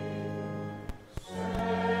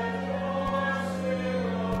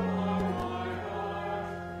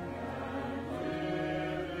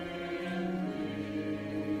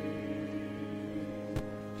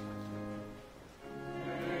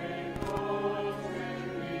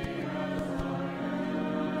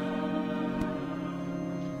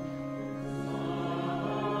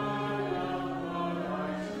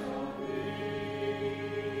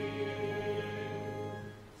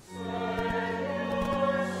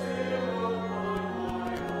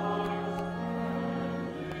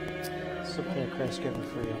 It's the body of Christ given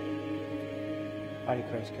for you. Body of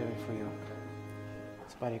Christ given for you.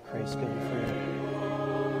 It's the body of Christ given for you.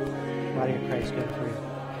 Body of Christ given for you.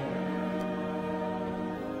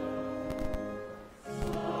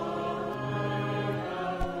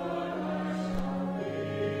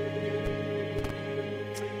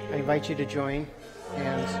 I invite you to join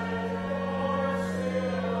hands.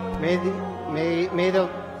 May the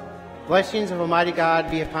blessings of Almighty God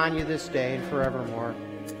be upon you this day and forevermore.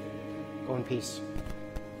 Go in peace.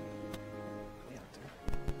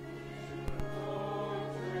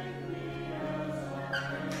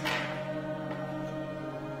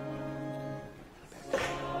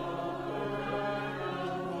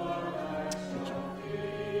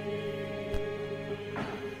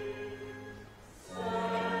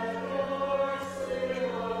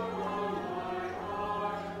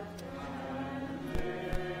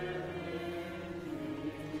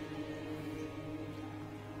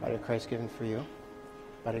 Body of Christ given for you.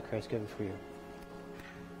 Body of Christ given for you.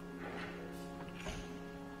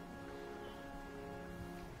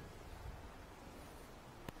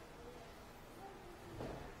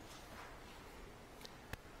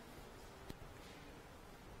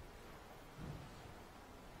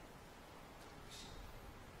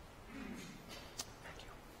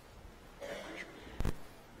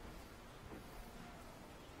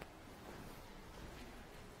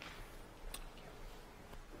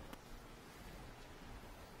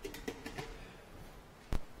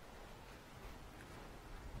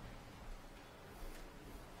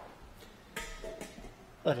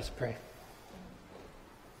 Let us pray.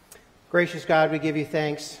 Gracious God, we give you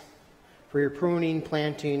thanks for your pruning,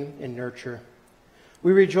 planting, and nurture.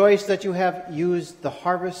 We rejoice that you have used the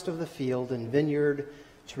harvest of the field and vineyard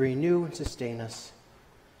to renew and sustain us.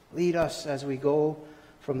 Lead us as we go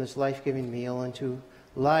from this life-giving meal into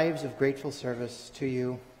lives of grateful service to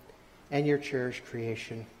you and your cherished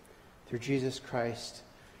creation. Through Jesus Christ,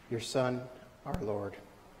 your Son, our Lord.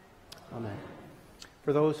 Amen.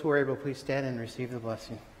 For those who are able, please stand and receive the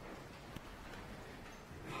blessing.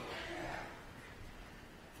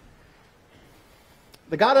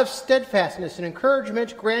 The God of steadfastness and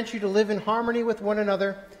encouragement grant you to live in harmony with one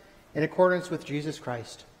another in accordance with Jesus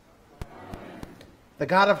Christ. The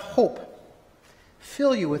God of hope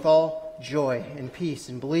fill you with all joy and peace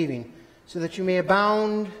in believing, so that you may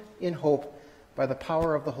abound in hope by the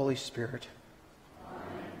power of the Holy Spirit.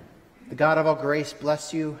 The God of all grace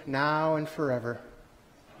bless you now and forever.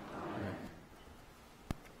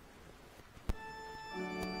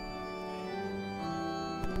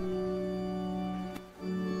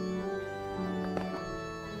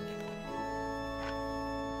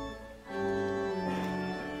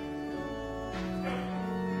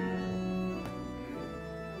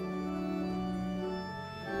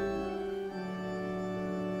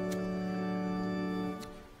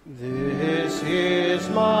 This is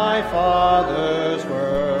my Father's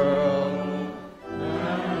world.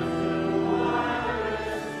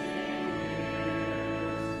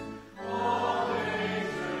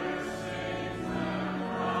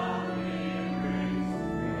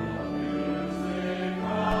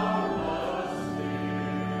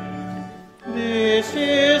 This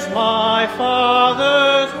is my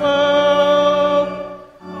Father's world.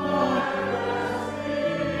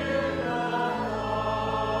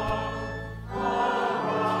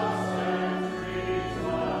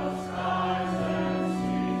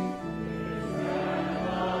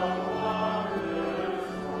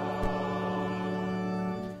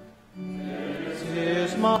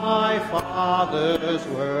 my Father's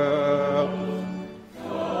will.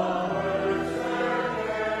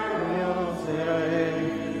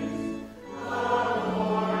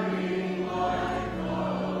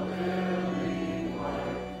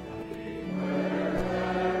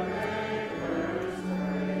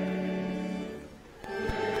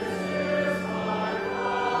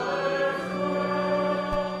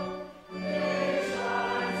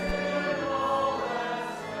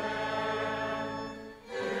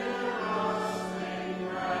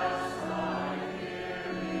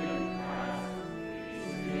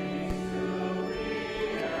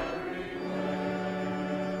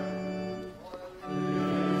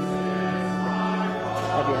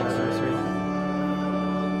 Happy anniversary.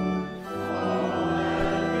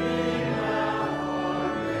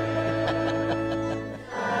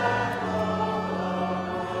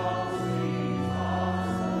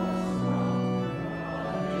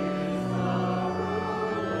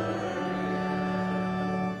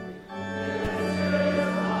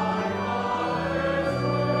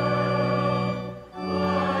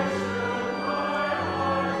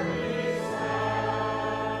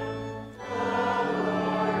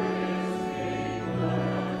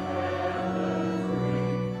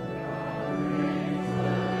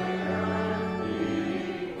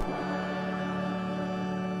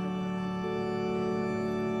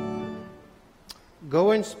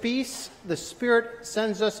 Go in peace. The Spirit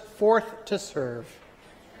sends us forth to serve.